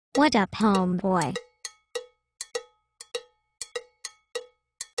What up, homeboy?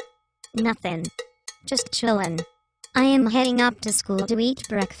 Nothing. Just chillin'. I am heading up to school to eat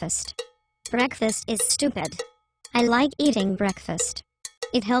breakfast. Breakfast is stupid. I like eating breakfast.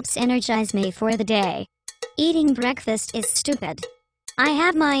 It helps energize me for the day. Eating breakfast is stupid. I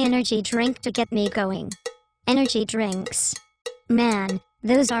have my energy drink to get me going. Energy drinks. Man,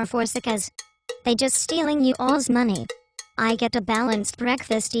 those are for sickas. They just stealing you all's money. I get a balanced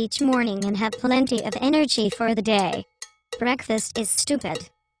breakfast each morning and have plenty of energy for the day. Breakfast is stupid.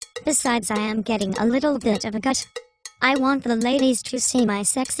 Besides, I am getting a little bit of a gut. I want the ladies to see my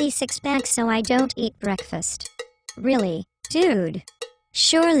sexy six-pack, so I don't eat breakfast. Really, dude?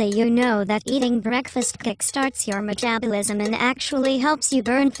 Surely you know that eating breakfast kickstarts your metabolism and actually helps you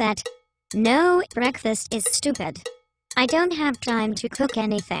burn fat. No, breakfast is stupid. I don't have time to cook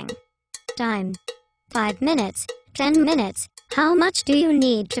anything. Time. 5 minutes, 10 minutes. How much do you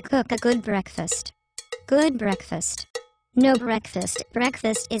need to cook a good breakfast? Good breakfast. No breakfast.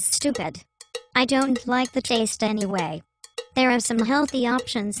 Breakfast is stupid. I don't like the taste anyway. There are some healthy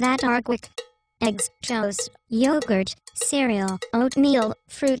options that are quick. Eggs, toast, yogurt, cereal, oatmeal,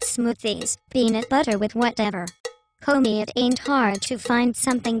 fruit smoothies, peanut butter with whatever. Homie, it ain't hard to find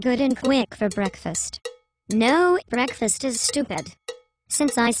something good and quick for breakfast. No, breakfast is stupid.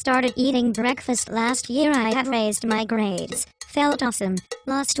 Since I started eating breakfast last year, I have raised my grades, felt awesome,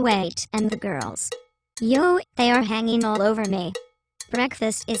 lost weight, and the girls. Yo, they are hanging all over me.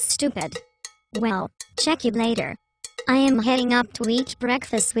 Breakfast is stupid. Well, check you later. I am heading up to eat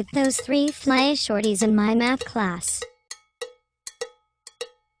breakfast with those 3 fly shorties in my math class.